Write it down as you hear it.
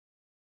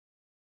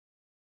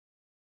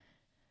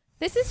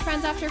This is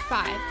Friends After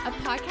 5, a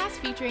podcast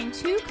featuring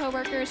two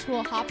coworkers who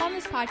will hop on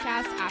this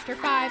podcast after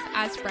 5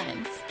 as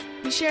friends.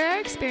 We share our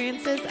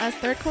experiences as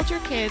third culture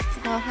kids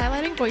while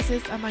highlighting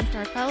voices amongst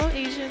our fellow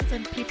Asians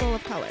and people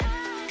of color.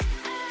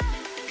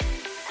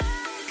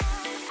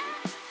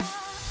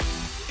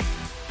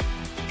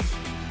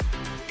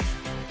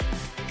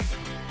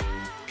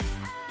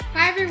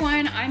 Hi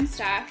everyone, I'm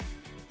Steph.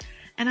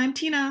 And I'm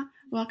Tina.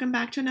 Welcome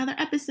back to another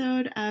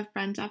episode of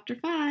Friends After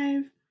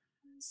 5.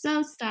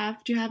 So,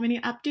 Steph, do you have any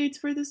updates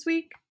for this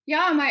week?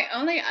 Yeah, my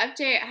only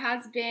update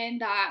has been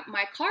that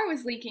my car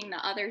was leaking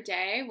the other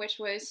day, which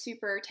was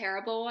super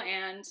terrible.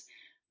 And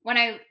when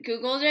I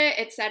Googled it,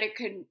 it said it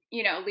could,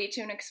 lead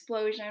to an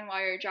explosion while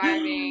you're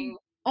driving.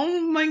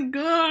 Oh my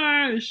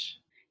gosh!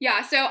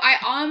 Yeah, so I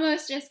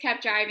almost just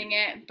kept driving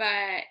it,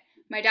 but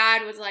my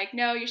dad was like,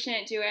 no, you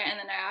shouldn't do it. And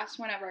then I asked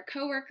one of our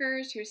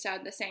coworkers who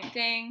said the same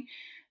thing.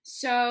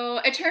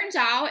 So it turns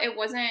out it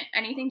wasn't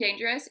anything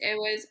dangerous. It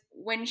was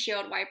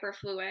windshield wiper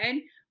fluid.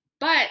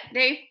 But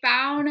they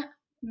found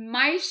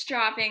mice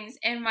droppings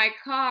in my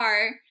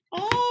car.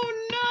 Oh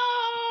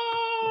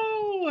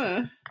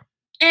no!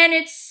 And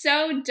it's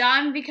so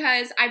dumb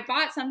because I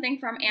bought something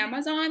from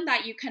Amazon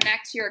that you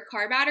connect to your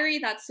car battery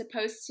that's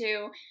supposed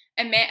to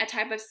emit a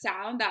type of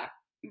sound that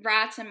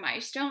rats and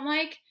mice don't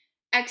like.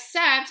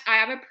 Except I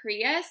have a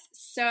Prius,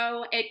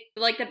 so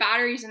the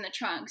battery's in the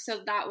trunk,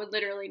 so that would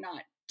literally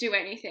not do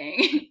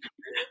anything.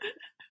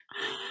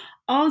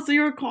 Oh, so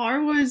your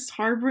car was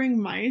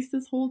harboring mice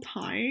this whole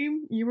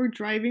time? You were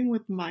driving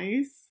with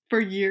mice for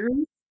years?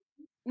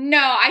 No,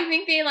 I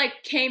think they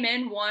came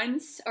in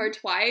once or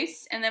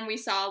twice, and then we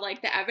saw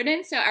the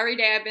evidence. So every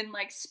day I've been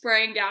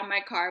spraying down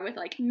my car with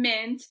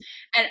mint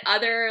and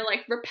other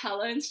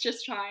repellents,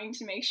 just trying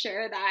to make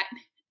sure that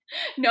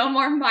no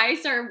more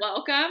mice are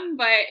welcome.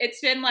 But it's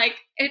been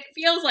it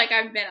feels like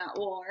I've been at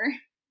war.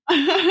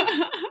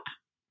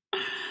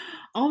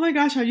 Oh my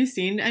gosh, have you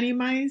seen any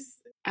mice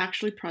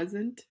actually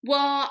present?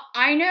 Well,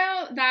 I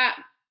know that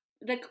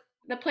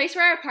the place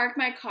where I parked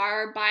my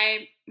car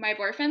by my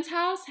boyfriend's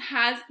house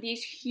has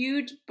these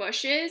huge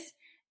bushes,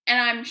 and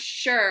I'm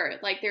sure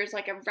there's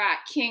a rat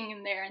king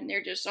in there, and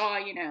they're just all,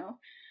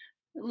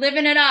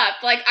 living it up.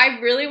 I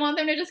really want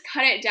them to just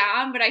cut it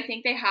down, but I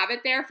think they have it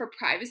there for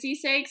privacy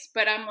sakes.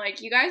 But I'm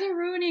you guys are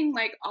ruining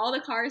all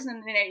the cars in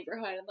the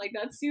neighborhood.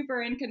 That's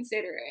super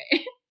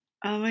inconsiderate.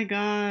 Oh my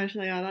gosh,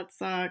 yeah, that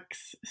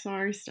sucks.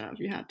 Sorry, Steph,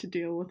 you had to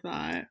deal with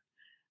that.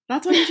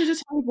 That's why you should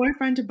just tell your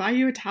boyfriend to buy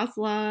you a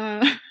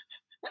Tesla.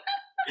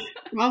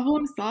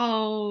 Problem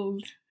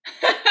solved.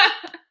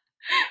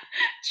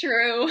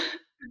 True.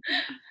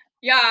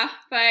 Yeah,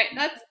 but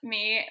that's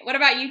me. What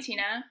about you,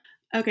 Tina?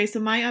 Okay, so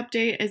my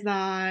update is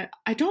that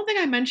I don't think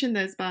I mentioned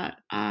this, but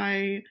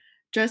I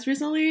just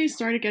recently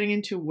started getting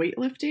into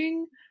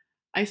weightlifting.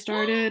 I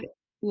started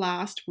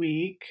last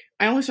week.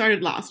 I only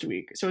started last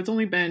week, so it's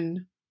only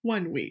been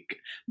 1 week.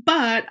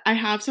 But I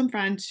have some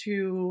friends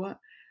who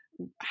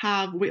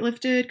have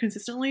weightlifted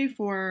consistently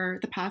for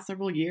the past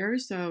several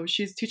years. So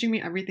she's teaching me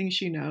everything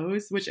she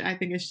knows, which I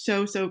think is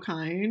so, so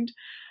kind.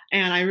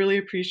 And I really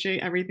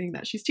appreciate everything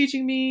that she's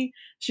teaching me.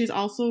 She's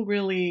also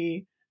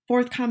really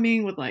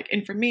forthcoming with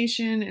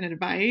information and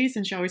advice.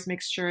 And she always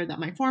makes sure that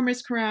my form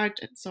is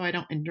correct so I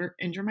don't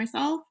injure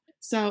myself.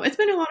 So it's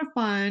been a lot of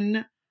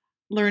fun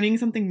learning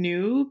something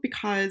new,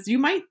 because you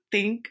might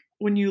think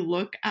when you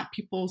look at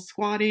people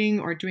squatting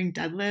or doing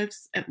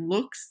deadlifts, it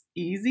looks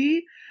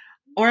easy,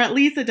 or at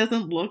least it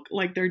doesn't look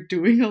like they're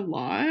doing a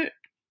lot,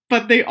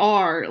 but they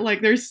are.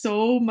 There's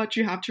so much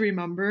you have to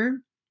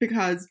remember,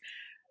 because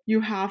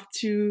you have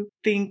to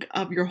think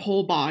of your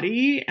whole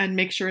body and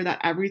make sure that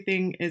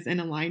everything is in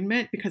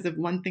alignment, because if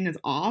one thing is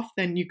off,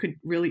 then you could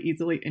really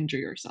easily injure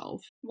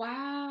yourself.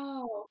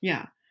 Wow.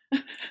 Yeah.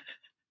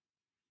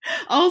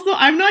 Also,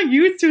 I'm not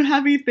used to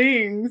heavy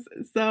things.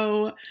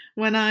 So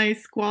when I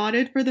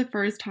squatted for the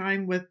first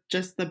time with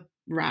just the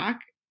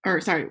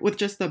with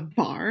just the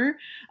bar,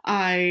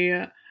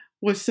 I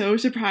was so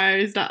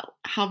surprised at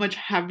how much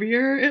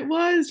heavier it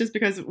was, just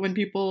because when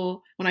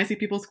I see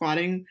people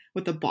squatting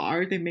with the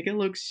bar, they make it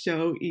look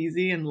so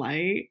easy and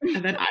light.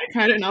 And then I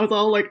tried it and I was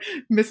all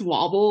Miss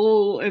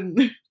Wobble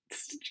and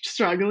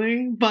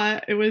struggling,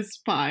 but it was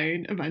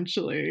fine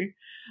eventually.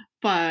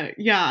 But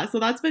yeah, so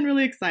that's been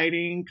really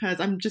exciting, because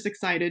I'm just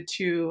excited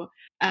to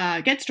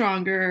get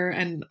stronger.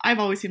 And I've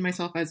always seen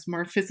myself as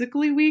more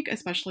physically weak,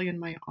 especially in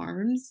my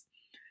arms.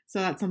 So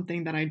that's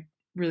something that I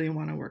really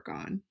want to work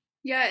on.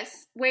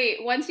 Yes.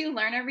 Wait, once you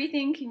learn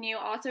everything, can you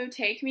also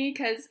take me?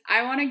 Because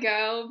I want to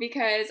go,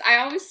 because I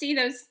always see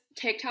those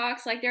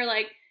TikToks, they're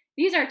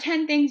these are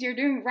 10 things you're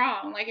doing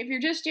wrong. If you're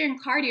just doing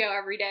cardio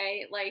every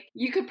day,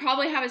 you could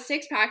probably have a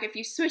 6-pack if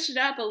you switch it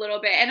up a little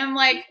bit. And I'm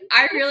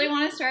I really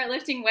want to start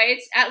lifting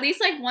weights at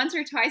least once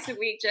or twice a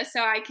week, just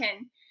so I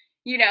can,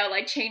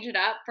 change it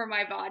up for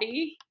my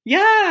body.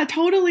 Yeah,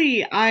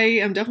 totally. I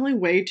am definitely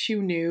way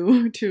too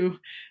new to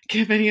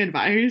give any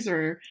advice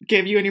or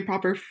give you any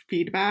proper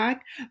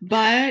feedback.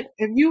 But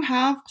if you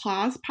have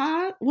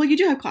ClassPass, well, you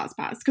do have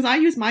ClassPass, because I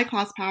use my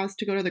ClassPass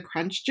to go to the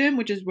Crunch gym,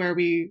 which is where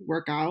we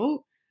work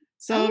out.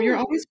 So you're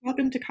Oh, always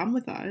welcome to come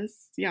with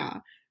us. Yeah.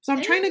 So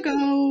I'm trying to eh.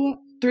 go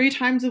 3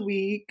 times a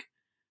week,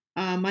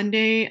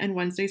 Monday and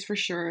Wednesdays for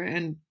sure,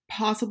 and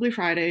possibly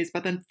Fridays.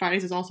 But then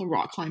Fridays is also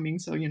rock climbing,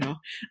 so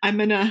I'm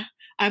gonna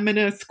I'm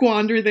gonna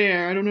squander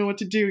there. I don't know what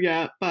to do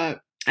yet,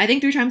 but I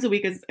think 3 times a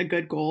week is a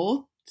good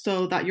goal,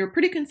 so that you're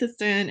pretty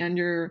consistent and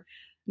you're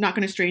not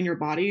going to strain your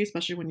body,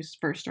 especially when you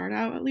first start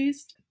out. At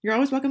least you're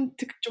always welcome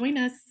to join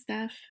us,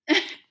 Steph.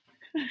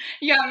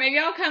 Yeah, maybe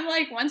I'll come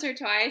like once or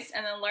twice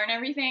and then learn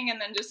everything and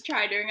then just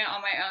try doing it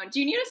on my own. Do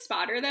you need a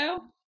spotter though?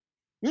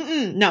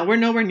 No, we're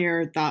nowhere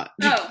near that.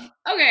 Oh,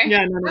 okay.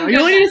 Yeah, no. I'm You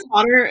good only then. need a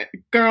spotter,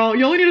 girl.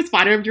 You only need a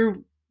spotter if you're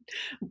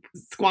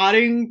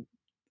squatting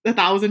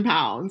 1,000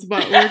 pounds,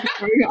 but we're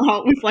starting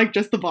out with like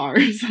just the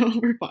bars, so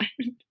we're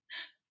fine.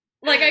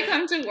 Like I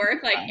come to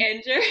work like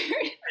injured.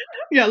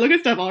 Yeah, look at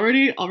Steph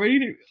already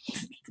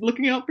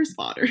looking out for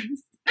spotters.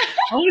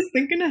 Always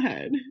thinking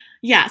ahead.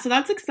 Yeah, so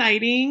that's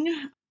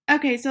exciting.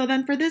 Okay, so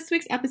then for this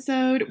week's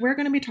episode, we're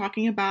going to be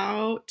talking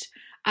about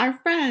our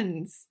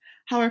friends,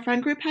 how our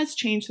friend group has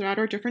changed throughout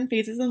our different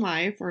phases in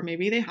life, or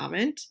maybe they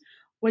haven't,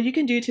 what you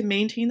can do to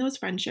maintain those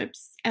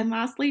friendships, and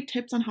lastly,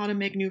 tips on how to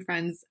make new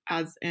friends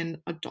as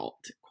an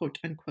adult, quote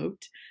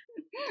unquote.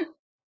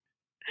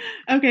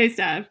 Okay,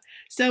 Steph.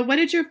 So, what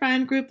did your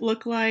friend group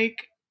look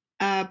like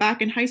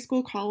back in high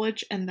school,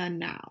 college, and then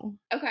now?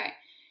 Okay.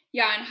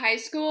 Yeah, in high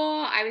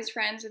school, I was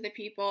friends with the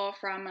people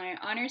from my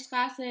honors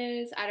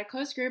classes. I had a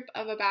close group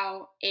of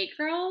about 8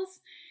 girls,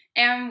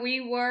 and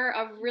we were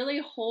a really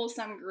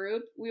wholesome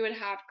group. We would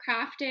have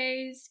craft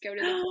days, go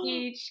to the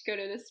beach, go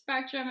to the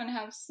Spectrum, and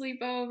have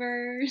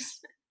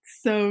sleepovers.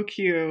 So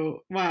cute.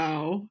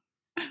 Wow.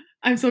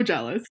 I'm so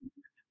jealous.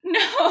 No,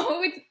 I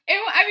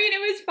mean,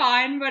 it was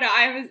fun, but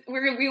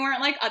we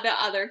weren't like the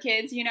other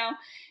kids, you know?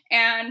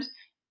 And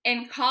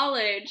in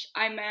college,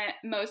 I met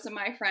most of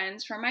my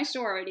friends from my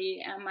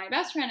sorority, and my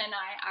best friend and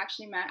I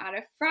actually met at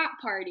a frat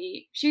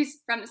party. She's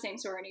from the same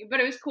sorority, but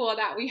it was cool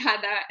that we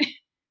had that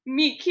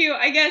meet cute,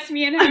 I guess,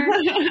 me and her.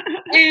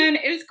 And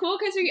it was cool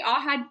because we all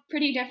had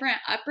pretty different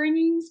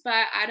upbringings, but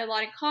I had a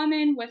lot in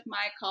common with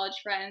my college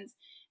friends.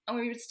 And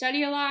we would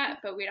study a lot,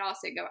 but we'd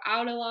also go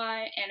out a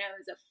lot, and it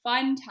was a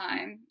fun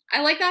time.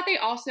 I like that they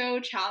also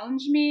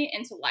challenged me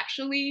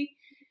intellectually,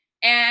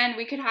 and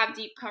we could have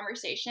deep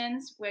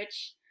conversations,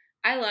 which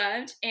I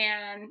loved.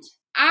 And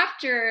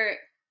after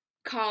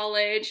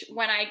college,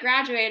 when I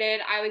graduated,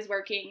 I was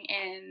working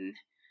in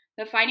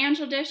the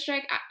financial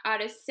district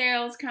at a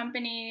sales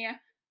company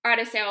or at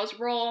a sales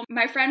role.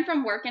 My friend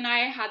from work and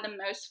I had the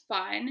most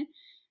fun.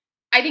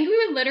 I think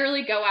we would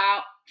literally go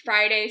out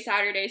Friday,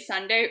 Saturday,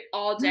 Sunday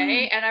all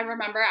day. And I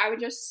remember I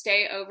would just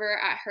stay over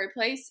at her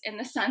place in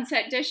the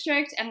Sunset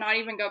District and not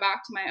even go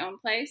back to my own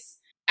place.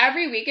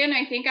 Every weekend,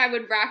 I think I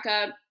would rack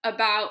up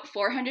about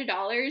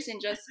 $400 in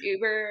just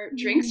Uber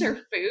drinks or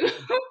food.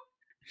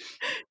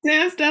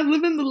 Damn, Steph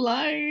living the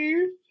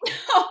life. But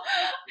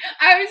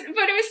it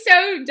was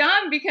so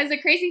dumb because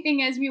the crazy thing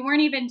is we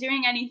weren't even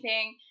doing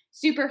anything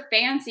super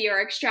fancy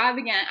or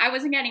extravagant. I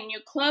wasn't getting new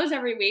clothes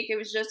every week. It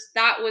was just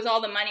that was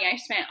all the money I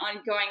spent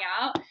on going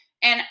out.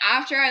 And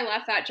after I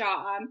left that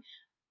job,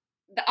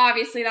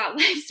 obviously that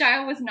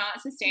lifestyle was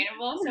not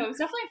sustainable. So it was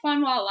definitely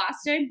fun while it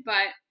lasted,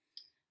 but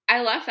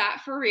I left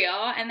that for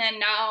real. And then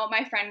now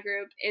my friend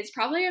group is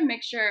probably a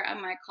mixture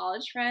of my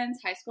college friends,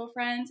 high school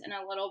friends, and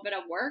a little bit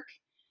of work.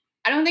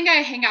 I don't think I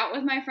hang out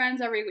with my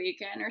friends every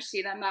weekend or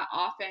see them that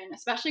often,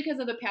 especially because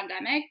of the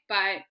pandemic.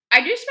 But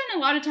I do spend a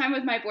lot of time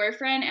with my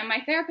boyfriend, and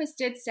my therapist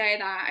did say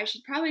that I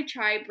should probably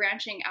try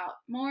branching out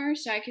more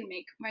so I can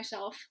make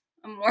myself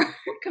a more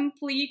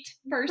complete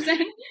person.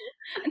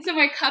 And so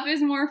my cup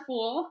is more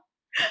full.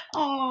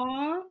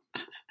 Aw.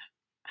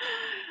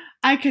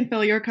 I can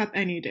fill your cup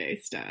any day,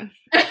 Steph.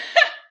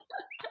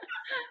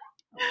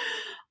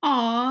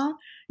 Aw.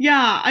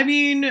 Yeah, I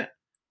mean,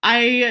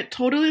 I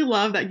totally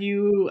love that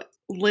you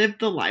lived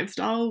the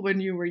lifestyle when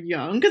you were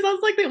young, because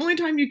that's like the only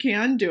time you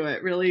can do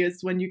it, really,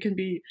 is when you can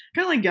be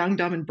kind of like young,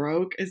 dumb, and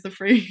broke, is the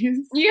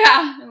phrase.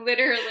 Yeah,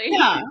 literally.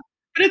 Yeah.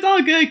 But it's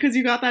all good because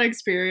you got that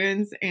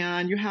experience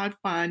and you had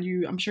fun.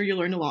 I'm sure you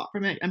learned a lot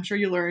from it. I'm sure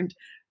you learned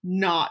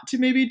not to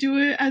maybe do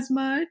it as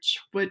much,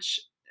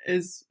 which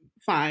is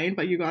fine,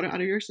 but you got it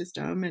out of your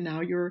system and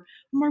now you're a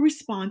more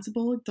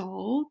responsible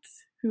adult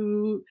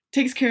who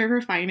takes care of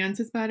her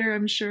finances better,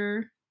 I'm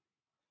sure.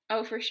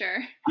 Oh, for sure.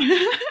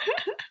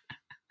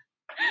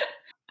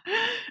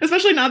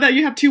 Especially now that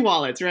you have two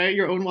wallets, right?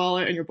 Your own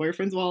wallet and your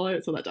boyfriend's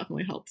wallet. So that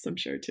definitely helps, I'm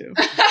sure, too.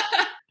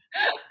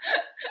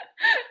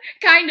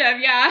 Kind of,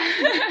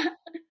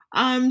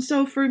 yeah.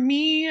 So for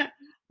me,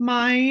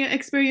 my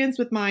experience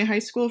with my high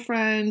school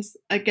friends,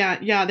 again,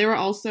 yeah, they were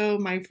also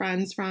my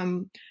friends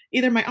from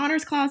either my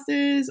honors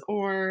classes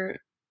or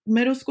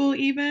middle school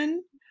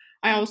even.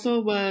 I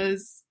also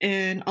was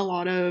in a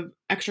lot of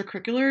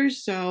extracurriculars,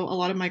 so a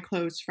lot of my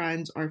close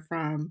friends are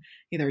from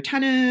either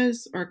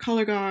tennis or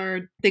color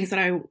guard, things that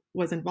I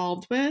was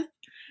involved with.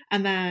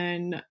 And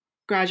then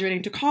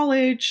graduating to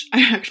college,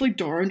 I actually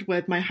dormed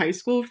with my high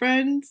school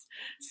friends.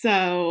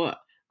 So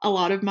a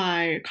lot of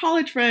my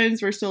college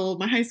friends were still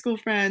my high school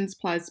friends,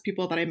 plus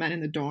people that I met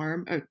in the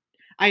dorm.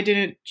 I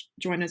didn't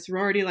join a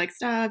sorority like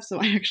Steph, so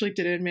I actually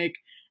didn't make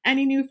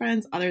any new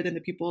friends other than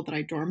the people that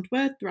I dormed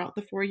with throughout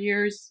the 4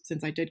 years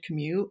since I did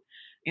commute.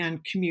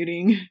 And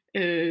commuting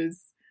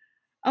is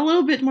a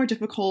little bit more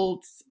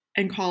difficult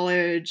in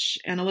college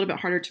and a little bit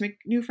harder to make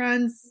new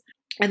friends.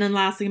 And then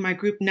lastly, my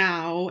group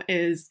now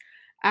is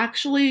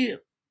actually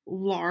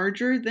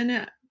larger than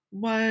it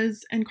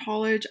was in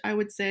college, I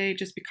would say,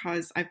 just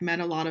because I've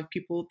met a lot of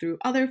people through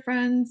other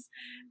friends,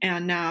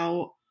 and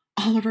now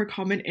all of our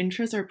common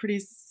interests are pretty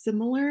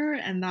similar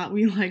and that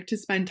we like to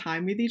spend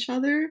time with each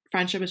other.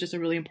 Friendship is just a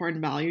really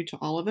important value to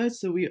all of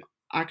us. So we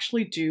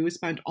actually do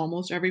spend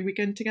almost every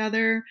weekend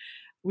together.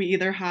 We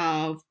either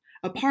have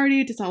a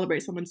party to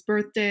celebrate someone's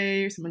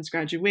birthday or someone's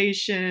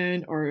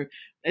graduation, or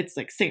it's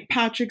like St.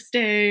 Patrick's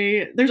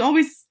Day. There's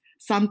always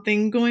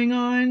something going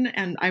on,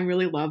 and I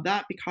really love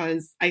that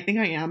because I think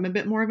I am a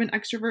bit more of an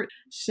extrovert.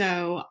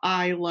 So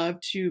I love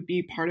to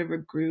be part of a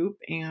group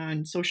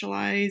and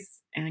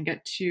socialize and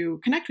get to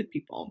connect with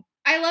people.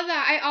 I love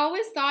that. I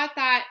always thought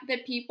that the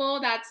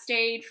people that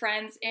stayed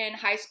friends in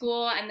high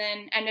school and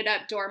then ended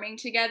up dorming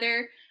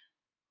together,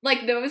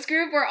 like those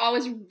group were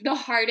always the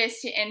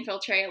hardest to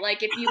infiltrate.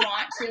 Like if you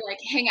want to like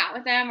hang out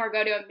with them or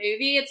go to a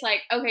movie, it's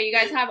like, okay, you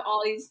guys have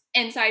all these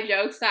inside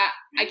jokes that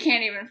I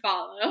can't even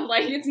follow.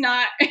 Like it's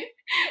not,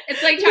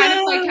 it's like trying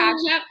to play catch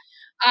up.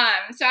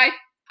 So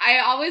I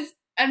always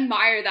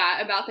admire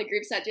that about the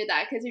groups that did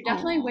that, because you're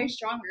definitely way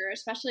stronger,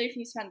 especially if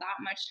you spend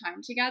that much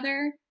time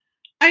together.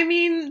 I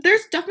mean,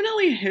 there's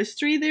definitely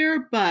history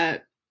there,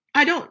 but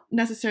I don't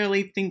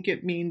necessarily think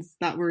it means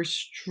that we're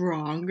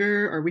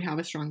stronger or we have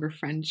a stronger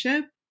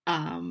friendship.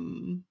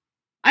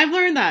 I've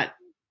learned that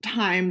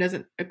time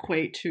doesn't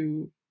equate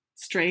to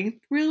strength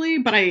really,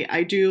 but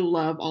I do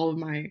love all of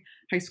my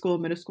high school,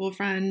 middle school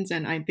friends,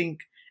 and I think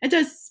it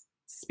does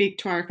speak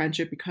to our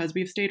friendship because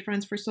we've stayed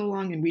friends for so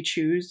long and we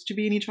choose to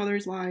be in each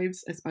other's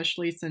lives,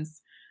 especially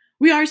since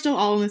we are still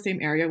all in the same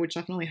area, which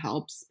definitely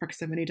helps.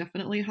 Proximity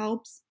definitely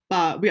helps,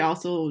 but we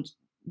also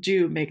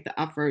do make the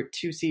effort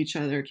to see each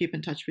other, keep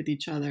in touch with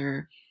each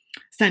other,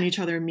 send each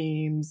other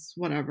memes,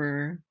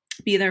 whatever,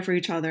 be there for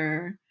each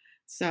other.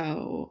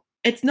 So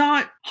it's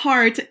not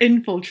hard to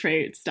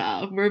infiltrate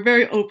stuff. We're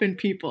very open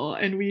people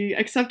and we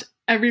accept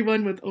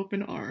everyone with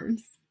open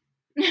arms.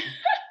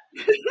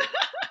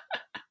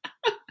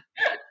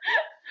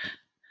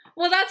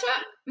 Well, that's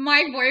what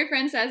my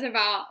boyfriend says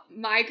about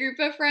my group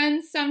of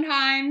friends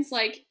sometimes,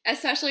 like,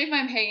 especially if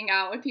I'm hanging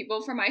out with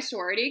people from my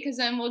sorority, because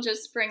then we'll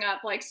just bring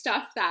up, like,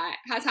 stuff that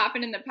has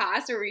happened in the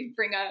past, or we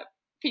bring up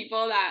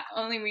people that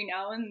only we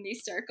know in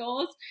these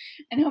circles,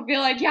 and he'll be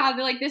like, yeah, I'll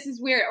be like, this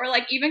is weird. Or,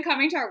 like, even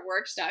coming to our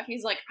work stuff,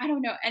 he's like, I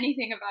don't know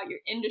anything about your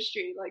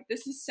industry. Like,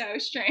 this is so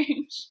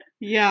strange.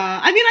 Yeah,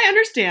 I mean, I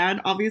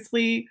understand,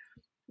 obviously,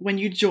 when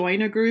you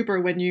join a group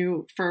or when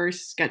you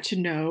first get to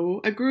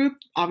know a group,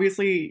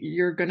 obviously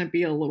you're going to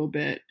feel a little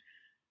bit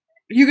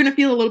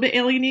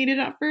alienated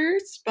at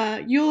first,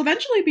 but you'll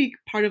eventually be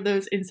part of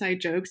those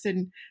inside jokes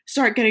and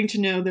start getting to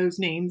know those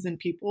names and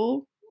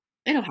people.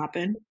 It'll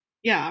happen.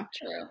 Yeah.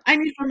 True. I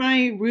mean, for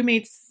my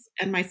roommates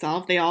and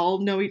myself, they all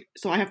know,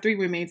 so I have 3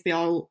 roommates, they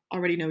all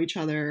already know each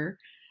other.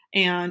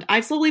 And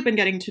I've slowly been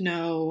getting to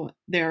know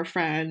their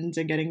friends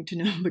and getting to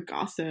know the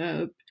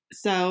gossip.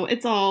 So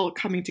it's all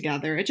coming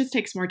together. It just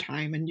takes more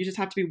time, and you just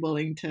have to be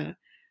willing to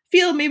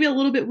feel maybe a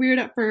little bit weird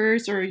at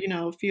first, or,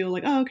 feel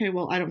like, oh, okay,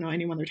 well, I don't know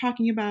anyone they're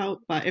talking about.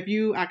 But if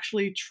you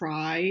actually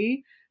try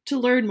to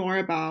learn more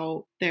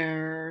about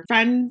their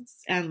friends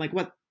and like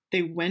what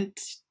they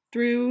went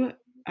through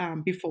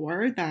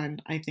before, then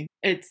I think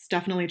it's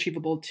definitely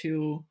achievable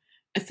to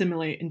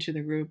assimilate into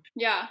the group.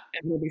 Yeah.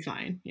 It will be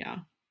fine. Yeah.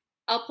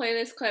 I'll play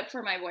this clip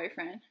for my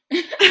boyfriend.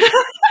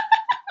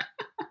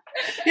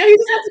 Yeah, he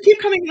just has to keep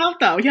coming out,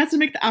 though. He has to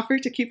make the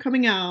effort to keep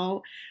coming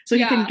out so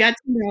he can get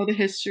to know the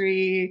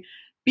history,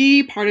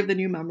 be part of the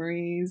new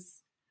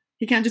memories.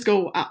 He can't just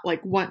go out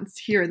like once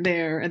here and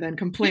there and then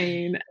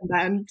complain and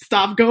then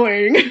stop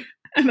going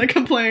and then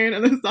complain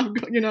and then stop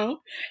going,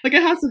 Like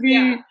it has to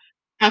be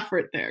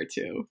effort there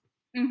too.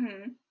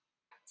 Mm-hmm.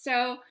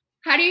 So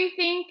how do you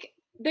think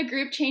the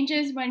group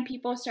changes when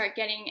people start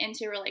getting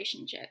into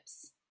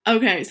relationships?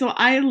 Okay, so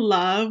I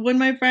love when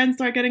my friends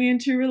start getting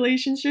into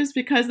relationships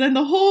because then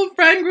the whole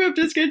friend group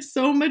just gets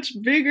so much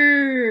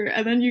bigger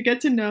and then you get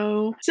to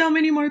know so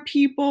many more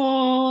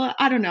people.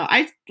 I don't know.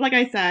 Like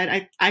I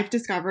said, I've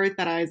discovered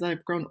that as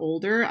I've grown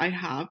older, I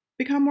have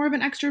become more of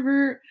an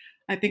extrovert.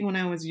 I think when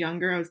I was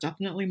younger, I was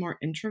definitely more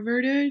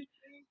introverted.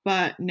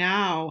 But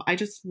now I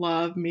just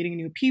love meeting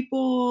new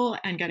people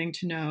and getting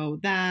to know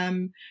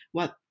them,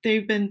 what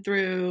they've been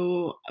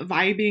through,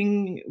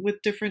 vibing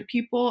with different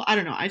people. I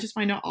don't know. I just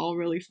find it all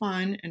really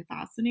fun and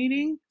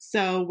fascinating.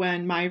 So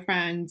when my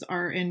friends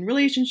are in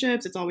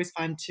relationships, it's always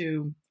fun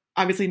to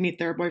obviously meet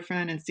their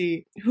boyfriend and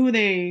see who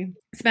they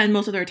spend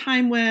most of their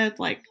time with,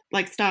 like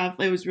stuff.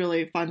 It was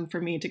really fun for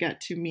me to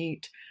get to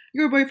meet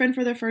your boyfriend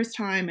for the first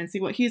time and see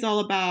what he's all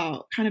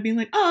about, kind of being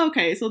like, oh,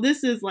 okay, so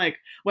this is like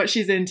what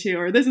she's into,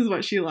 or this is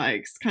what she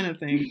likes, kind of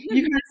thing.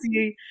 You kind of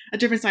see a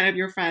different side of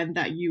your friend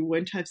that you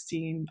wouldn't have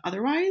seen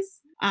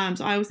otherwise.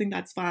 So I always think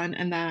that's fun.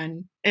 And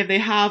then if they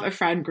have a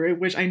friend group,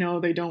 which I know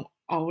they don't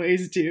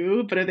always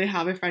do, but if they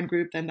have a friend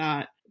group, then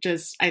that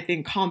just, I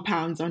think,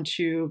 compounds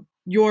onto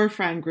your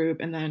friend group,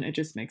 and then it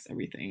just makes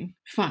everything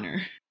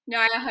funner. No,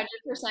 I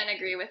 100%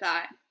 agree with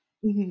that.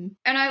 Mm-hmm.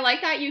 And I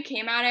like that you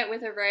came at it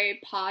with a very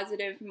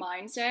positive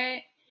mindset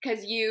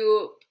because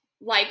you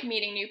like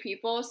meeting new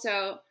people.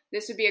 So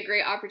this would be a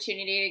great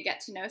opportunity to get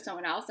to know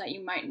someone else that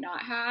you might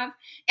not have.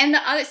 And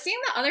seeing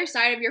the other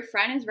side of your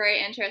friend is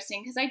very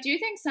interesting because I do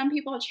think some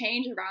people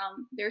change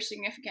around their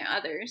significant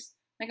others.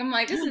 Like, I'm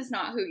like, this is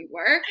not who you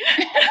were.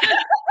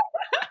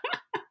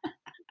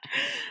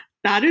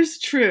 That is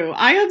true.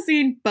 I have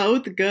seen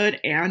both good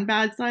and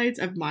bad sides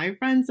of my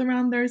friends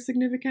around their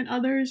significant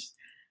others.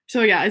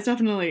 So yeah, it's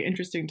definitely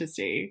interesting to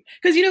see.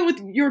 Because, you know, with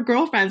your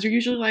girlfriends, you're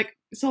usually like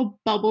so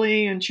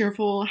bubbly and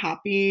cheerful,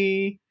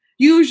 happy,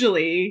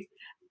 usually.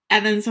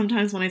 And then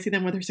sometimes when I see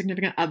them with their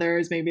significant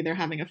others, maybe they're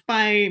having a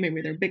fight,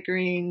 maybe they're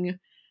bickering,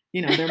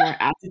 you know, they're more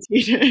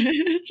agitated.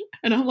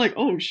 And I'm like,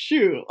 oh,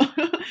 shoot.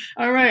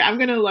 All right, I'm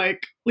going to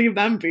like leave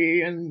them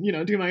be and, you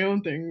know, do my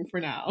own thing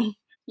for now.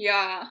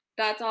 Yeah,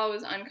 that's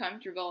always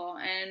uncomfortable.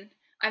 And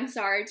I'm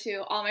sorry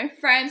to all my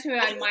friends who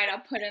I might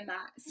have put in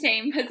that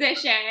same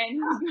position.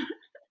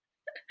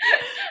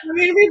 I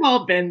mean, we've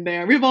all been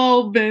there. We've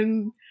all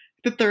been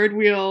the third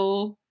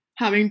wheel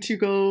having to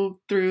go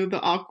through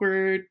the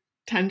awkward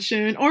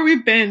tension, or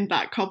we've been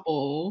that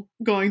couple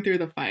going through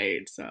the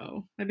fight.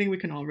 So I think we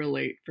can all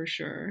relate for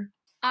sure.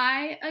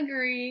 I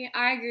agree.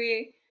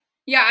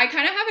 Yeah, I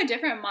kind of have a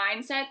different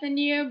mindset than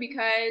you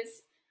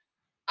because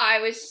I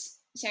was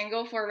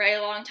single for a very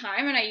long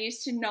time and I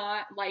used to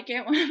not like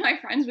it when my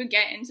friends would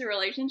get into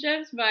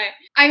relationships, but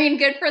I mean,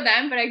 good for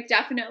them, but I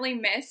definitely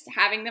missed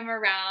having them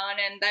around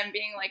and them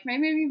being like my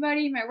movie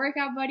buddy, my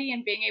workout buddy,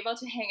 and being able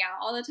to hang out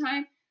all the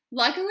time.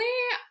 Luckily,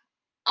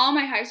 all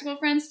my high school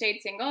friends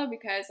stayed single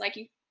because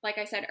like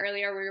I said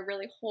earlier, we were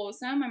really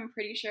wholesome. I'm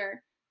pretty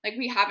sure like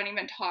we haven't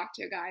even talked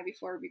to a guy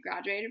before we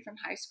graduated from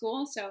high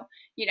school. So,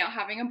 you know,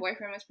 having a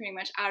boyfriend was pretty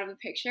much out of the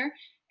picture.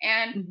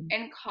 And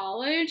in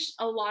college,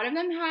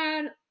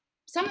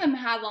 some of them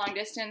had long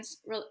distance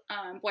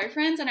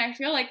boyfriends, and I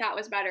feel like that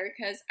was better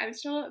because I would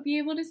still be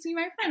able to see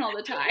my friend all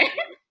the time.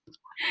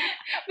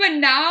 But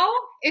now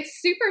it's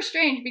super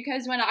strange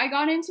because when I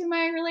got into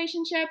my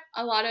relationship,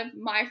 a lot of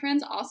my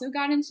friends also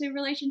got into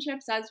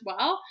relationships as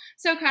well.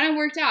 So it kind of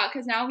worked out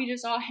because now we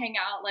just all hang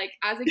out like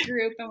as a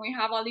group and we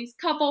have all these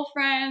couple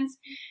friends.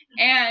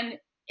 And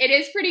it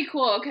is pretty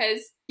cool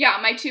because, yeah,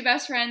 my two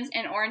best friends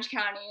in Orange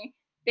County,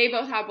 they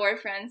both have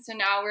boyfriends. So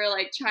now we're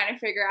like trying to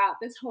figure out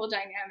this whole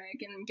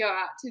dynamic and go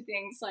out to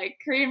things like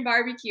Korean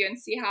barbecue and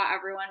see how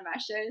everyone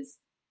meshes.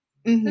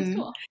 Mm-hmm. That's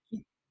cool.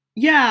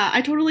 Yeah,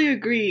 I totally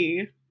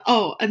agree.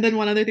 Oh, and then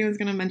one other thing I was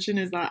going to mention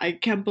is that I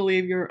can't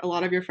believe a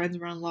lot of your friends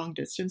were on long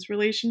distance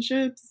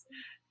relationships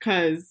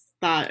because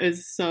that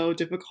is so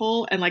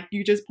difficult. And like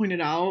you just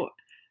pointed out,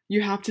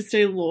 you have to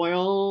stay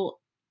loyal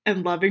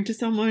and loving to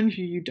someone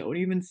who you don't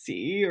even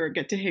see or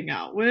get to hang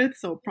out with.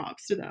 So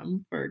props to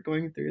them for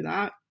going through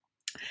that.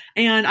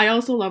 And I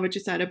also love what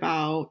you said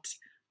about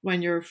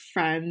when your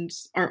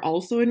friends are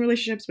also in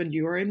relationships when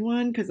you are in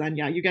one, because then,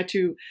 yeah, you get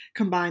to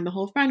combine the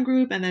whole friend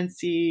group and then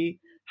see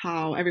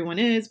how everyone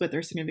is with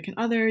their significant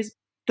others.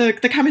 The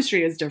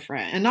chemistry is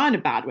different and not in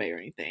a bad way or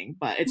anything,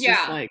 but it's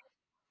just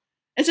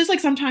like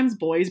sometimes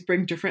boys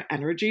bring different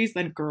energies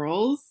than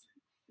girls.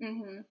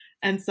 Mm-hmm.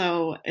 And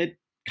so it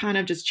kind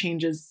of just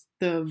changes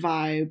the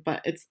vibe,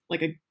 but it's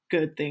like a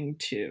good thing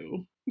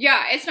too.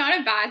 Yeah, it's not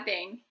a bad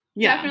thing.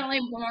 Yeah. Definitely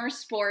more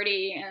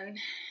sporty and,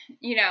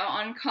 you know,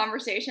 on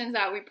conversations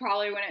that we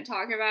probably wouldn't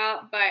talk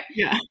about. But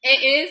yeah,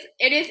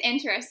 it is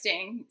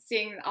interesting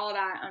seeing all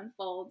that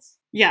unfolds.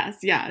 Yes.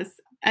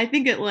 I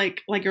think it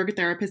like your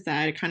therapist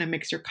said, it kind of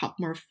makes your cup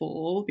more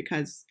full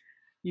because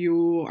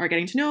you are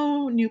getting to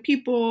know new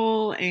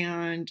people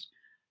and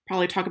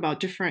probably talk about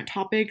different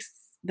topics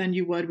than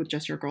you would with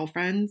just your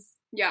girlfriends.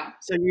 Yeah.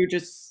 So you're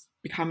just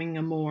becoming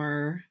a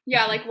more...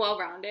 Yeah, like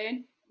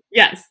well-rounded.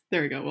 Yes,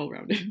 there we go,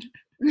 well-rounded.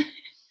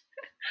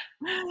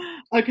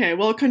 Okay,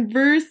 well,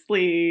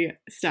 conversely,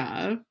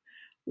 Steph,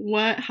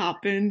 what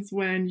happens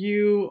when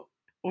you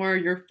or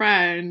your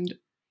friend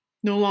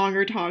no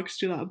longer talks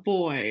to that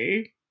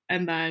boy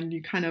and then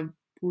you kind of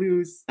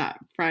lose that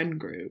friend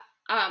group?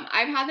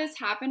 I've had this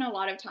happen a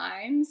lot of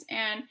times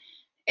and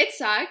it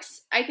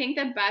sucks. I think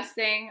the best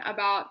thing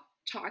about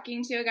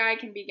talking to a guy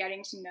can be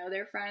getting to know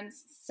their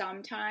friends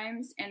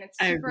sometimes, and it's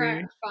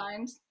super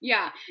fun.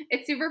 Yeah,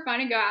 it's super fun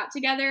to go out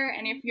together,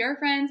 and if your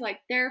friends like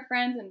their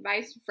friends and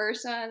vice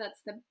versa, that's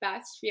the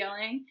best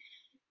feeling.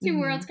 Two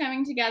worlds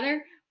coming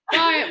together.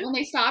 But when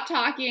they stop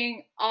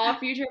talking, all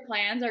future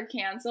plans are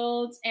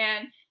canceled,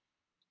 and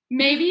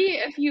maybe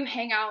if you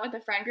hang out with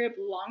a friend group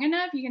long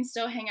enough, you can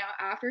still hang out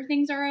after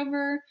things are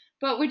over.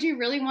 But would you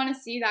really want to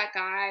see that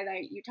guy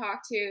that you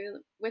talk to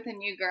with a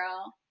new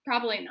girl?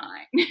 Probably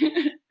not.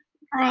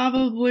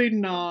 Probably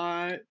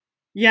not.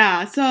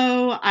 Yeah,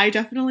 so I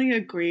definitely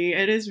agree.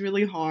 It is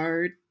really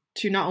hard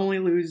to not only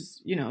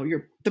lose,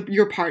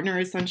 your partner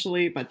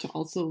essentially, but to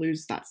also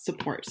lose that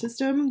support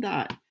system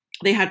that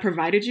they had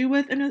provided you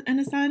with in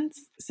a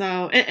sense.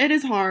 So it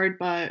is hard,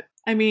 but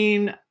I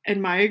mean, in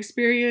my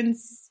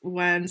experience,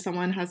 when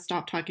someone has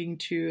stopped talking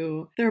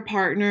to their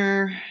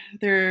partner,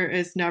 there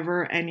is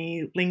never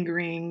any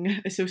lingering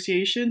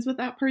associations with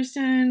that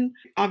person.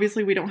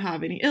 Obviously, we don't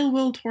have any ill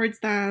will towards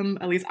them.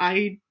 At least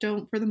I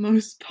don't for the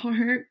most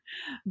part.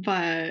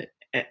 But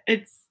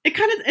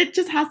it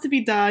just has to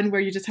be done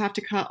where you just have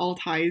to cut all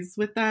ties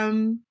with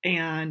them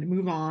and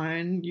move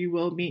on. You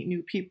will meet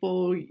new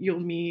people. You'll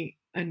meet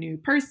a new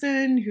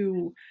person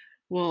who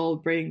will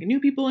bring new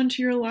people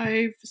into your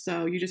life.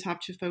 So you just have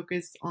to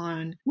focus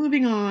on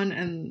moving on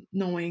and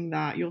knowing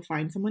that you'll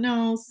find someone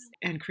else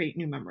and create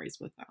new memories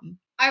with them.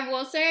 I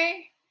will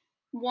say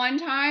one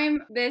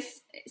time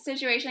this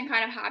situation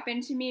kind of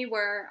happened to me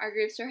where our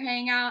groups were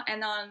hanging out,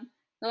 and on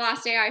the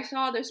last day I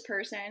saw this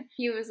person,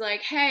 he was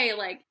like, hey,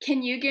 like,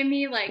 can you give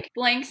me like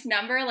blank's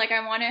number? Like,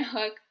 I want to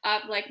hook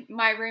up like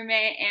my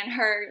roommate and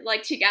her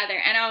like together.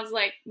 And I was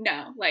like,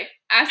 no, like,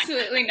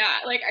 absolutely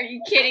not. Like, are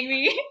you kidding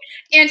me?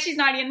 And she's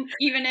not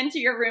even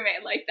into your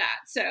roommate like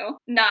that. So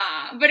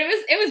nah, but it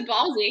was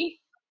ballsy.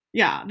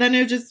 Yeah, then it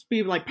would just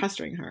be like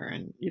pestering her,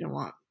 and you don't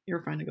want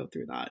your friend to go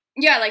through that.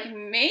 Yeah, like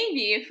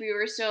maybe if we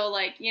were still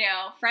like,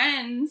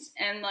 friends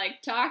and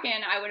like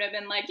talking, I would have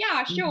been like,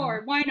 yeah,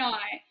 sure, why not?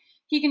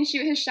 He can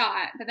shoot his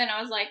shot. But then I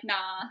was like,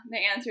 nah, the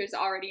answer is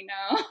already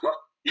no.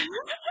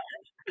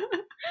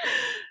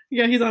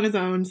 Yeah, he's on his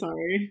own.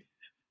 Sorry.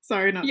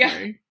 Sorry, not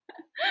sorry.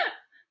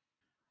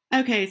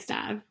 Okay,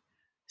 Stav.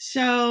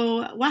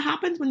 So, what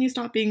happens when you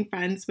stop being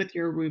friends with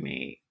your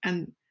roommate?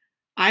 And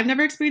I've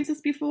never experienced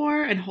this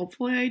before, and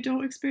hopefully I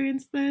don't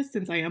experience this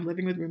since I am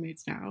living with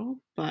roommates now.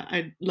 But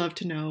I'd love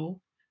to know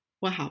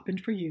what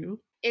happened for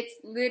you. It's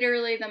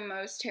literally the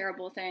most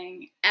terrible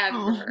thing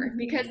ever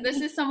because this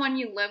is someone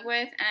you live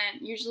with, and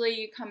usually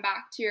you come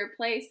back to your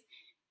place,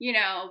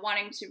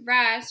 wanting to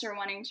rest or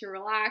wanting to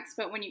relax.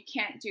 But when you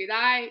can't do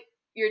that,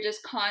 you're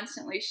just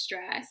constantly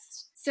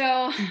stressed. So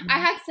I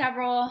had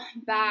several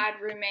bad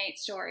roommate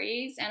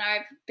stories, and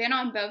I've been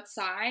on both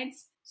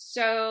sides.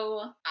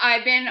 So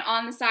I've been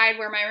on the side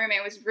where my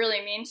roommate was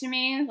really mean to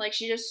me. Like,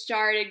 she just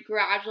started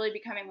gradually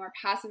becoming more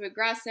passive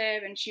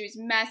aggressive, and she was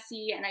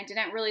messy, and I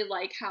didn't really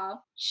like how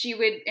she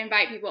would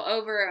invite people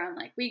over on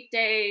like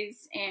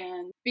weekdays.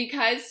 And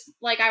because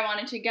like I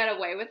wanted to get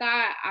away with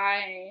that,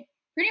 I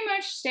pretty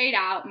much stayed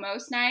out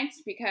most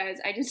nights because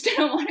I just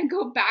didn't want to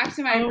go back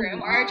to my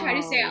room, or I tried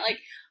to stay at like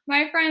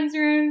my friends'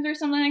 rooms or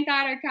something like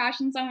that, or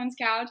crash on someone's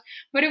couch.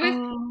 But it was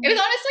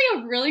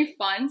honestly a really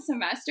fun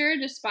semester,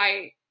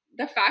 despite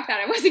the fact that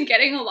I wasn't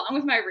getting along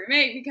with my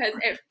roommate, because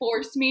it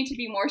forced me to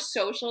be more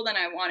social than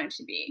I wanted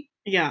to be.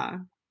 Yeah.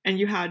 And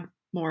you had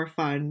more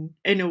fun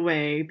in a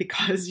way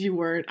because you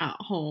weren't at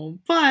home.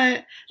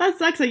 But that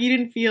sucks that you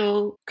didn't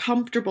feel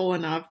comfortable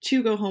enough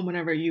to go home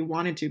whenever you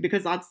wanted to,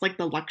 because that's like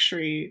the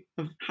luxury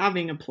of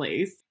having a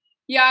place.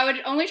 Yeah, I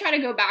would only try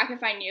to go back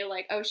if I knew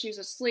like, oh, she was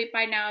asleep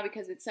by now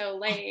because it's so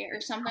late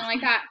or something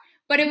like that.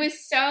 But it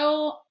was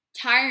so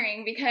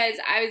tiring because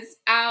I was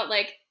out,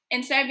 like,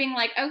 instead of being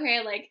like,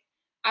 okay, like,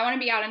 I want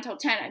to be out until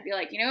 10, I'd be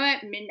like, you know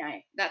what,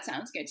 midnight, that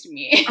sounds good to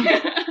me.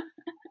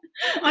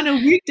 On a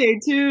weekday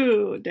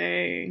too,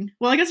 dang.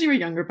 Well, I guess you were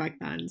younger back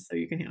then, so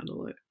you can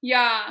handle it.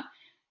 Yeah.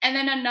 And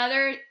then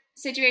another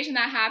situation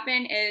that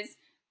happened is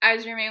I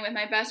was rooming with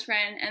my best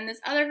friend and this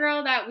other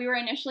girl that we were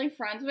initially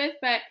friends with,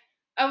 but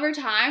over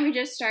time we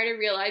just started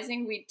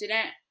realizing we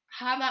didn't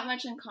have that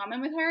much in common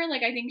with her.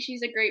 Like, I think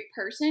she's a great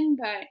person,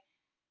 but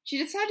she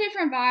just had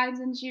different vibes,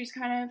 and she was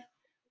kind of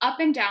up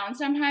and down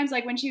sometimes.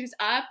 Like, when she was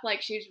up,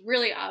 like, she was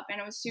really up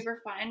and it was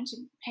super fun to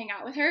hang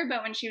out with her.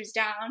 But when she was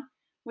down,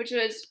 which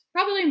was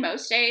probably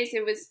most days,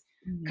 it was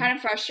kind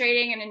of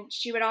frustrating. And then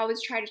she would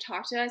always try to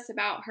talk to us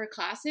about her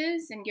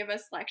classes and give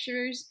us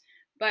lectures.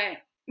 But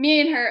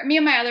me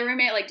and my other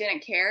roommate, like,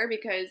 didn't care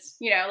because,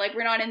 like,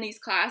 we're not in these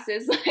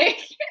classes. Like,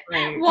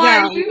 why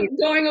are you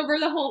going over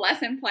the whole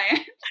lesson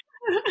plan?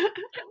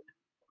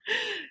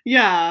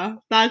 Yeah,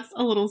 that's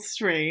a little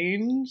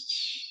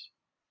strange.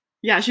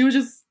 Yeah, she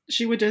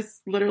would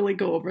just literally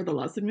go over the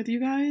lesson with you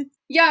guys.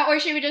 Yeah, or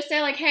she would just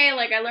say like, hey,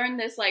 like, I learned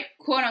this like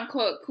quote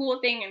unquote cool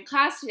thing in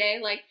class today.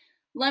 Like,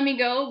 let me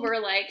go over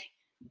like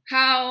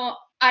how,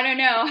 I don't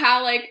know,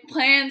 how like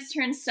plants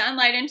turn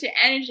sunlight into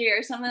energy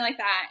or something like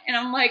that. And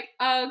I'm like,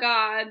 oh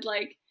God,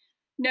 like,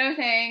 no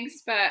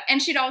thanks.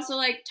 And she'd also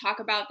like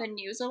talk about the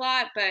news a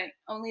lot, but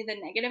only the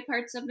negative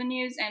parts of the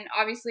news. And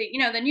obviously,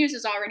 the news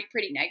is already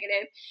pretty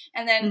negative.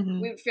 And then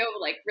we would feel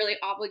like really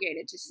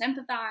obligated to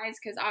sympathize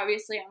because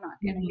obviously I'm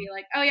not going to be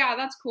like, oh yeah,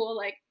 that's cool.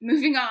 Like,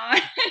 moving on.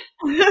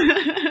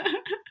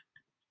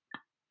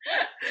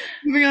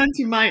 Moving on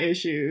to my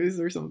issues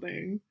or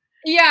something.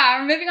 Yeah,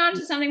 we're moving on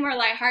to something more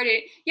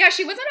lighthearted. Yeah,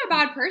 she wasn't a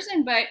bad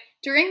person, but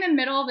during the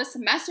middle of the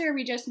semester,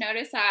 we just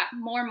noticed that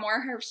more and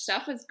more her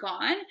stuff was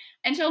gone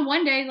until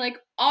one day, like,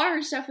 all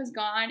her stuff was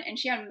gone and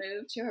she had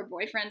moved to her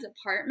boyfriend's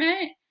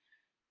apartment.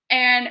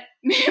 And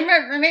me and my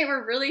roommate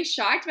were really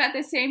shocked, but at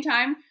the same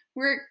time,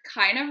 we're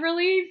kind of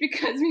relieved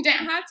because we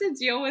didn't have to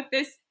deal with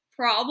this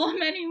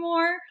problem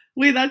anymore.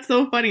 Wait, that's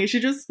so funny. She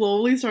just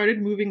slowly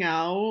started moving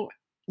out.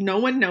 No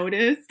one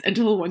noticed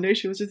until one day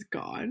she was just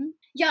gone.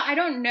 Yeah, I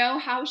don't know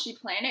how she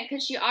planned it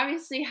because she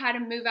obviously had to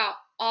move out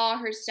all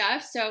her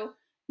stuff. So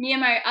me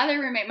and my other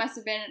roommate must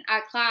have been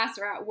at class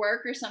or at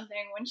work or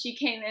something when she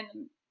came in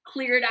and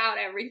cleared out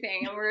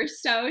everything, and we were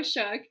so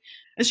shook.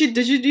 And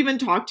did she even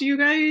talk to you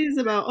guys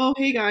about, oh,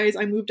 hey guys,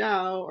 I moved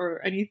out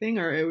or anything,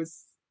 or it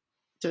was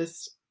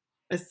just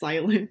a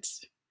silent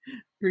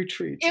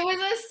retreat? It was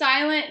a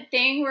silent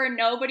thing where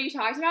nobody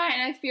talked about it,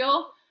 and I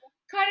feel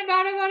kind of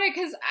bad about it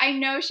because I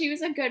know she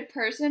was a good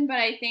person, but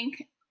I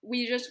think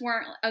we just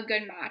weren't a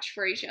good match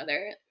for each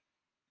other.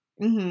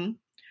 Mm-hmm.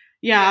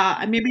 Yeah,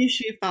 and maybe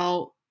she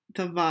felt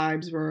the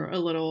vibes were a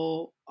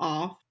little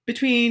off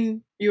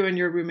between you and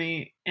your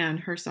roommate and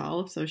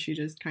herself, so she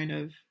just kind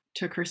of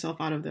took herself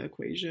out of the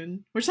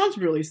equation, which sounds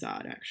really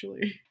sad,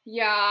 actually.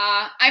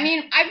 Yeah, I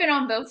mean, I've been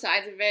on both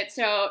sides of it,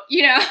 so,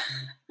 you know.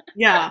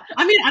 Yeah,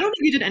 I mean, I don't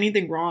think you did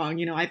anything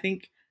wrong. I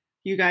think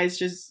you guys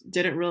just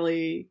didn't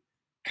really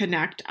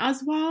connect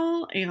as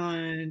well,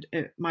 and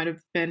it might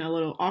have been a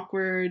little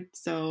awkward.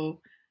 So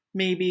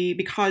maybe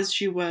because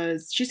she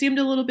seemed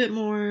a little bit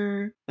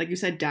more, like you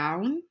said,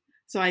 down.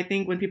 So I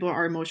think when people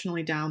are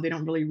emotionally down, they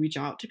don't really reach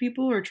out to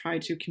people or try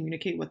to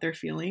communicate what they're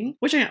feeling,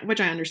 which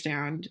I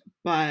understand.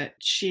 But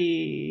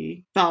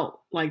she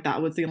felt like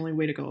that was the only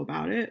way to go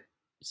about it.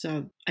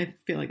 So I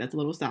feel like that's a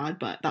little sad,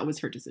 but that was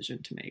her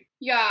decision to make.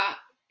 Yeah,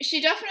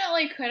 she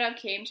definitely could have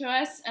came to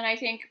us, and I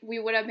think we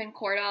would have been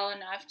cordial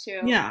enough to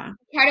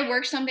try to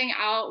work something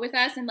out with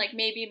us and like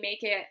maybe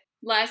make it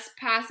less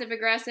passive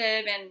aggressive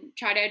and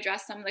try to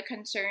address some of the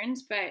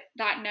concerns, but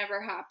that never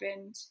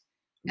happened.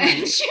 Right.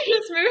 And she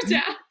just moved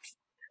out.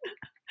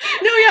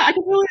 No, yeah, I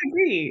totally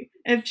agree.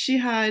 If she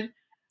had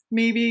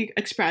maybe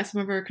expressed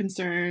some of her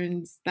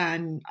concerns,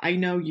 then I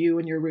know you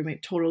and your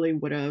roommate totally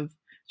would have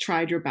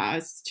tried your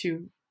best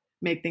to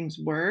make things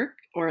work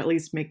or at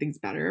least make things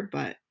better.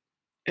 But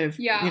if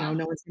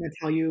no one's going to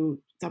tell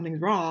you something's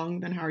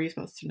wrong, then how are you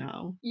supposed to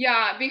know?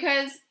 Yeah,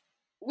 because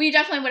we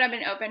definitely would have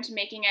been open to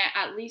making it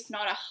at least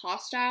not a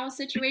hostile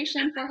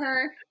situation for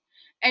her.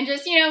 And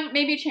just,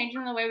 maybe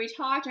changing the way we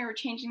talked or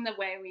changing the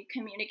way we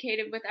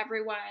communicated with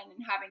everyone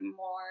and having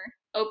more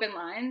open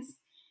lines.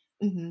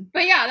 Mm-hmm.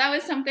 But yeah, that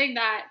was something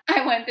that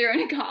I went through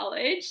in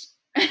college.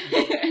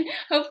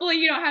 Hopefully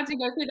you don't have to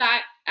go through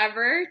that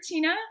ever,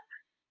 Tina.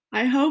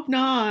 I hope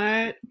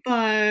not.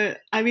 But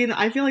I mean,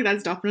 I feel like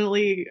that's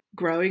definitely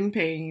growing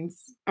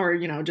pains or,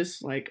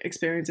 just like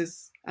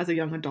experiences as a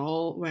young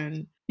adult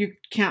when you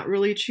can't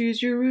really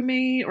choose your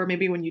roommate, or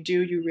maybe when you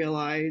do, you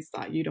realize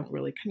that you don't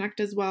really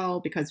connect as well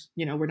because,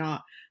 we're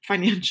not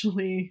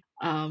financially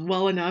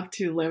well enough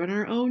to live on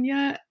our own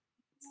yet.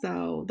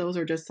 So those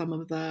are just some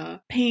of the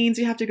pains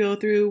you have to go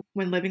through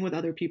when living with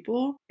other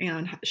people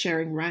and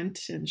sharing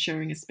rent and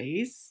sharing a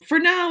space. For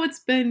now,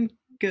 it's been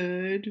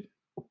good,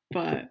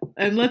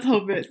 and let's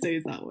hope it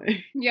stays that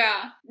way.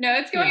 Yeah. No,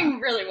 it's going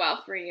really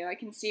well for you. I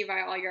can see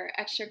by all your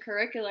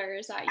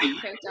extracurriculars that you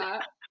picked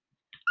up.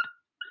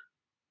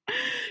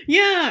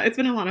 Yeah, it's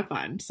been a lot of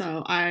fun.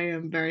 So I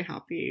am very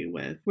happy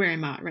with where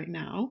I'm at right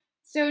now.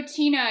 So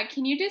Tina,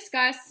 can you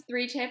discuss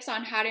 3 tips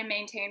on how to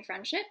maintain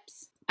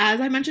friendships?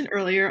 As I mentioned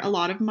earlier, a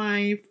lot of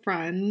my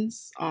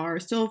friends are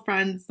still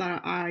friends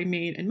that I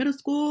made in middle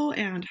school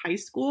and high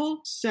school.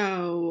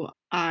 So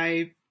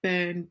I've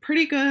been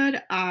pretty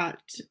good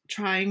at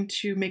trying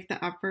to make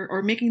the effort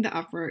or making the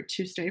effort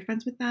to stay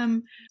friends with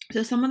them.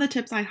 So some of the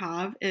tips I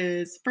have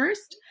is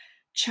first,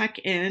 check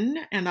in.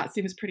 And that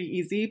seems pretty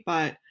easy,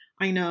 but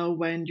I know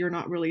when you're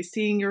not really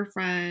seeing your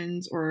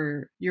friends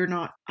or you're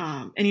not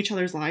in each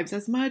other's lives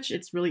as much,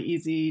 it's really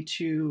easy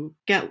to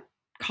get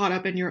caught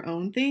up in your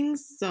own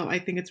things. So I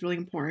think it's really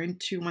important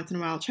to once in a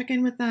while check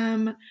in with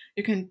them.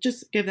 You can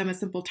just give them a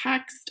simple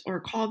text or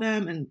call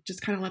them and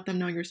just kind of let them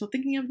know you're still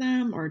thinking of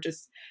them or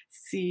just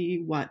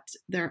see what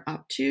they're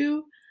up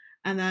to.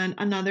 And then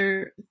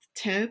another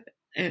tip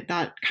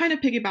that kind of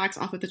piggybacks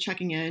off of the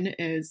checking in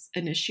is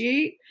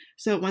initiate.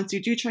 So once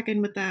you do check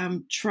in with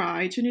them,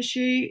 try to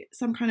initiate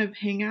some kind of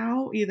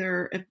hangout.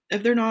 Either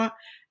if they're not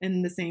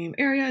in the same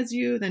area as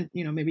you, then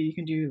maybe you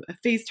can do a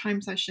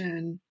FaceTime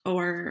session,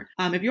 or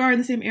if you are in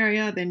the same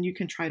area, then you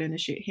can try to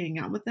initiate hanging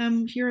out with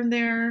them here and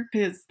there,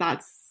 because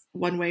that's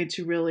one way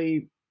to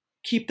really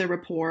keep the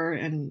rapport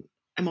and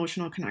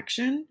emotional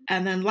connection.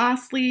 And then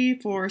lastly,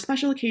 for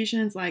special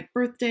occasions like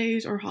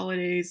birthdays or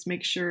holidays,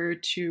 make sure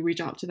to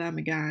reach out to them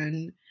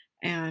again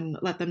and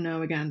let them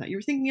know again that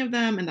you're thinking of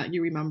them and that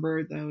you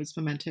remember those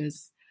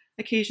momentous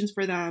occasions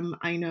for them.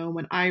 I know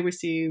when I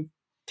receive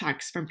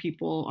texts from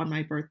people on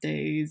my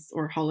birthdays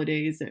or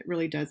holidays, it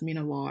really does mean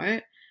a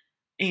lot.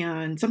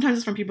 And sometimes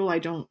it's from people I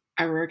don't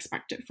ever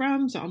expect it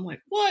from. So I'm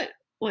like, what?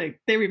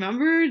 Like, they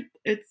remembered?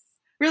 It's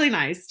really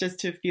nice just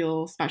to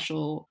feel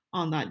special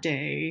on that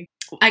day.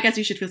 I guess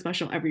you should feel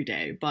special every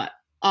day, but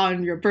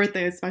on your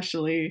birthday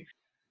especially,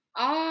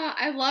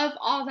 I love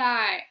all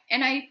that.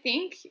 And I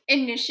think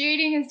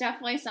initiating is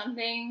definitely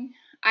something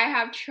I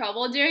have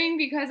trouble doing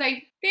because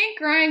I think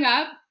growing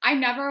up, I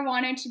never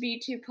wanted to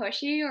be too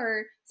pushy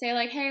or say,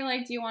 like, hey,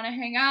 like, do you want to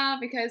hang out?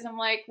 Because I'm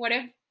like, what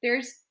if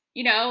there's,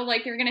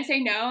 like they're going to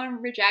say no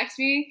and reject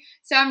me?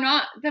 So I'm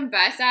not the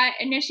best at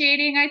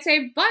initiating, I'd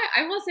say. But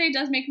I will say it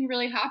does make me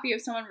really happy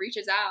if someone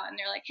reaches out and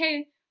they're like,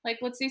 hey, like,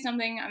 let's do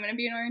something. I'm going to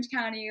be in Orange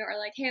County, or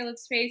like, hey,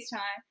 let's FaceTime.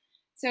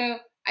 So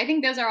I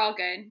think those are all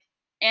good.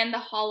 And the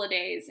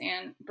holidays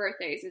and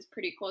birthdays is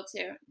pretty cool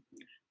too.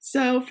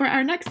 So, for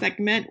our next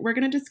segment, we're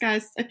going to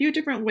discuss a few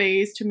different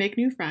ways to make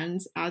new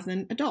friends as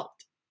an adult.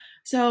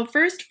 So,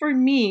 first, for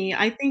me,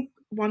 I think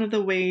one of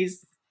the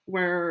ways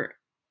where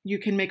you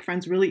can make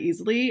friends really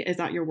easily is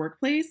at your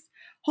workplace.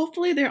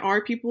 Hopefully, there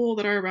are people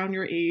that are around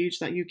your age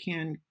that you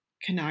can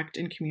connect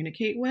and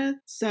communicate with.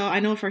 So, I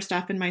know for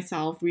Steph and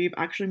myself, we've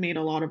actually made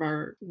a lot of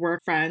our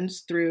work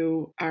friends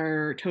through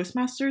our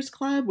Toastmasters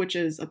Club, which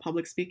is a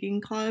public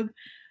speaking club.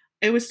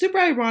 It was super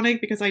ironic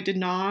because I did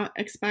not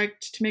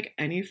expect to make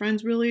any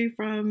friends really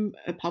from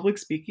a public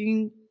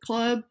speaking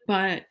club,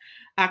 but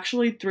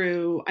actually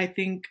through I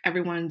think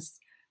everyone's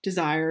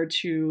desire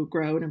to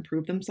grow and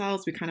improve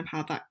themselves, we kind of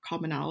had that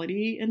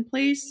commonality in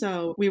place.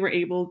 So we were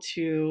able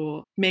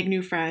to make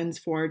new friends,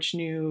 forge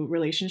new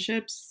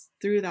relationships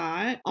through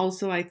that.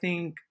 Also, I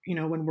think,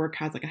 when work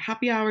has like a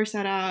happy hour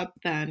set up,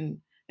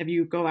 then if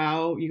you go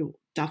out, you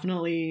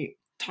definitely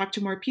talk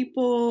to more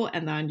people,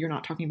 and then you're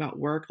not talking about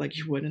work like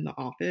you would in the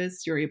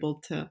office. You're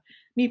able to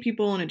meet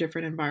people in a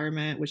different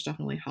environment, which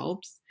definitely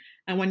helps.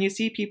 And when you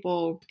see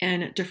people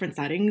in different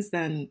settings,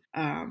 then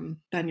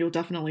you'll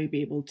definitely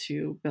be able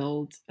to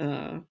build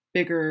a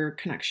bigger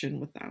connection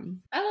with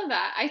them. I love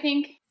that. I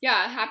think,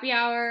 yeah, happy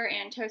hour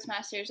and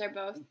Toastmasters are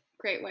both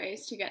great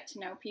ways to get to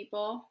know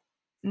people.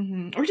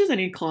 Or just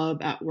any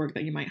club at work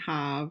that you might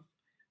have,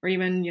 or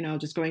even,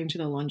 just going to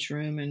the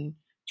lunchroom and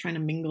trying to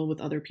mingle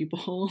with other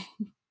people.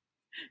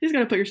 You just got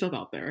to put yourself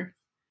out there.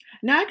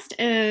 Next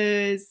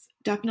is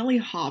definitely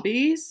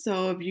hobbies.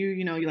 So if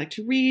you like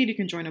to read, you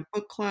can join a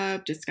book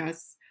club,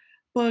 discuss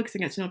books,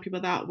 and get to know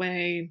people that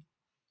way.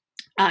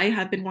 I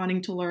have been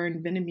wanting to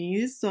learn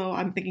Vietnamese, so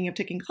I'm thinking of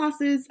taking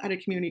classes at a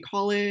community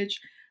college,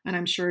 and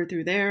I'm sure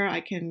through there I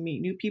can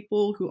meet new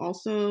people who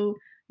also,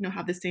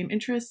 have the same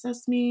interests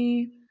as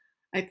me.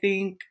 I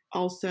think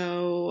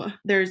also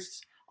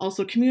there's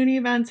also community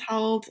events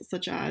held,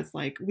 such as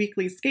like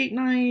weekly skate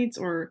nights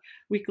or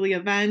weekly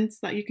events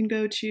that you can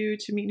go to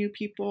meet new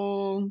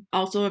people.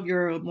 Also, if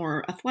you're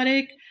more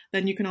athletic,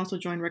 then you can also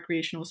join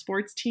recreational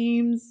sports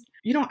teams.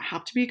 You don't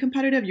have to be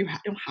competitive. You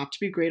don't have to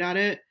be great at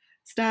it,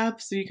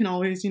 Steph. So you can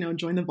always,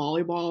 join the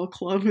volleyball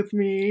club with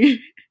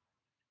me,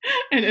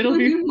 and it'll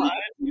be fun.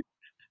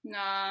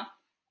 Nah.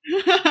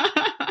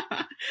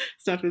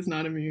 Steph is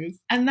not amused.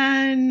 And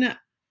then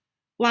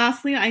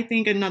lastly, I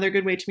think another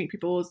good way to meet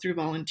people is through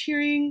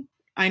volunteering.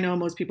 I know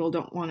most people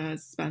don't want to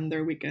spend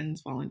their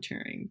weekends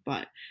volunteering,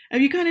 but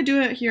if you kind of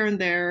do it here and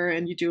there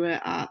and you do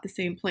it at the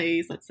same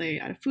place, let's say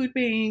at a food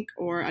bank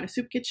or at a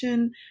soup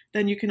kitchen,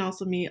 then you can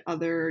also meet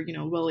other,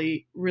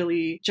 really,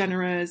 really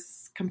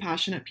generous,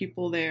 compassionate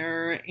people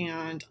there.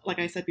 And like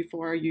I said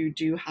before, you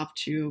do have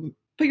to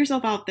put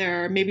yourself out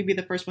there, maybe be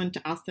the first one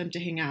to ask them to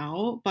hang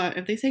out. But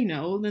if they say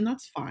no, then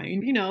that's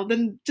fine.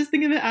 Then just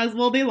think of it as,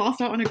 well, they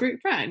lost out on a great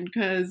friend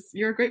because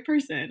you're a great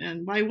person.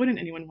 And why wouldn't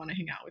anyone want to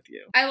hang out with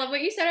you? I love what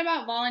you said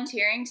about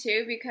volunteering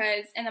too,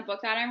 because in the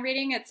book that I'm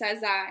reading, it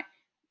says that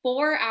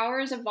 4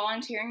 hours of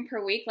volunteering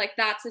per week, like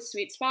that's a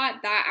sweet spot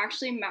that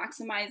actually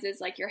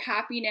maximizes like your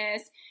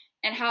happiness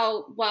and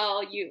how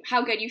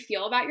good you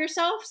feel about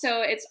yourself.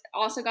 So it's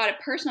also got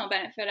a personal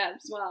benefit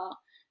as well.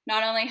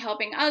 Not only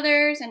helping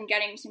others and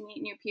getting to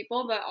meet new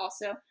people, but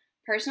also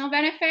personal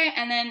benefit.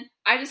 And then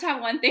I just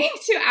have one thing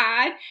to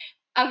add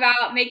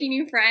about making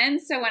new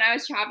friends. So when I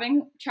was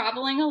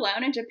traveling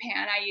alone in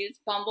Japan, I used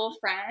Bumble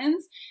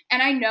Friends.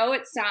 And I know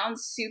it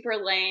sounds super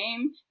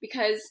lame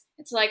because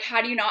it's like,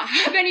 how do you not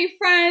have any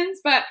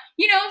friends? But,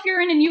 if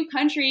you're in a new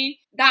country,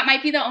 that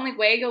might be the only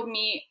way you'll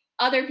meet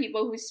other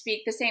people who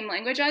speak the same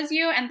language as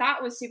you. And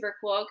that was super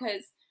cool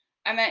because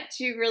I met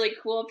 2 really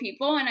cool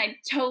people, and I'd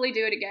totally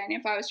do it again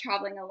if I was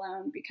traveling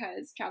alone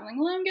because traveling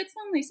alone gets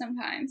lonely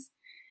sometimes.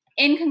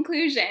 In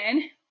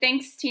conclusion,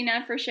 thanks,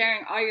 Tina, for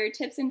sharing all your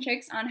tips and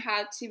tricks on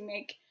how to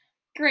make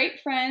great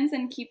friends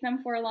and keep them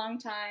for a long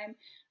time.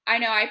 I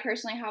know I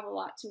personally have a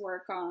lot to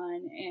work on,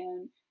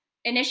 and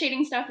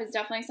initiating stuff is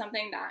definitely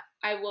something that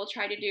I will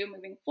try to do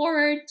moving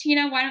forward.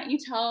 Tina, why don't you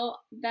tell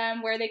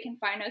them where they can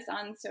find us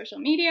on social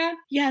media?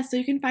 Yeah, so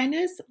you can find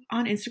us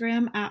on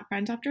Instagram at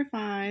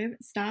FriendsAfter5,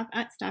 Steph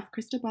at Steph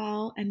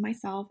Cristobal, and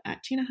myself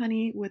at Tina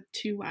Honey with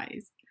 2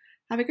 Y's.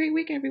 Have a great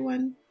week,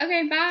 everyone.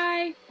 Okay,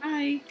 bye.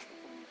 Bye.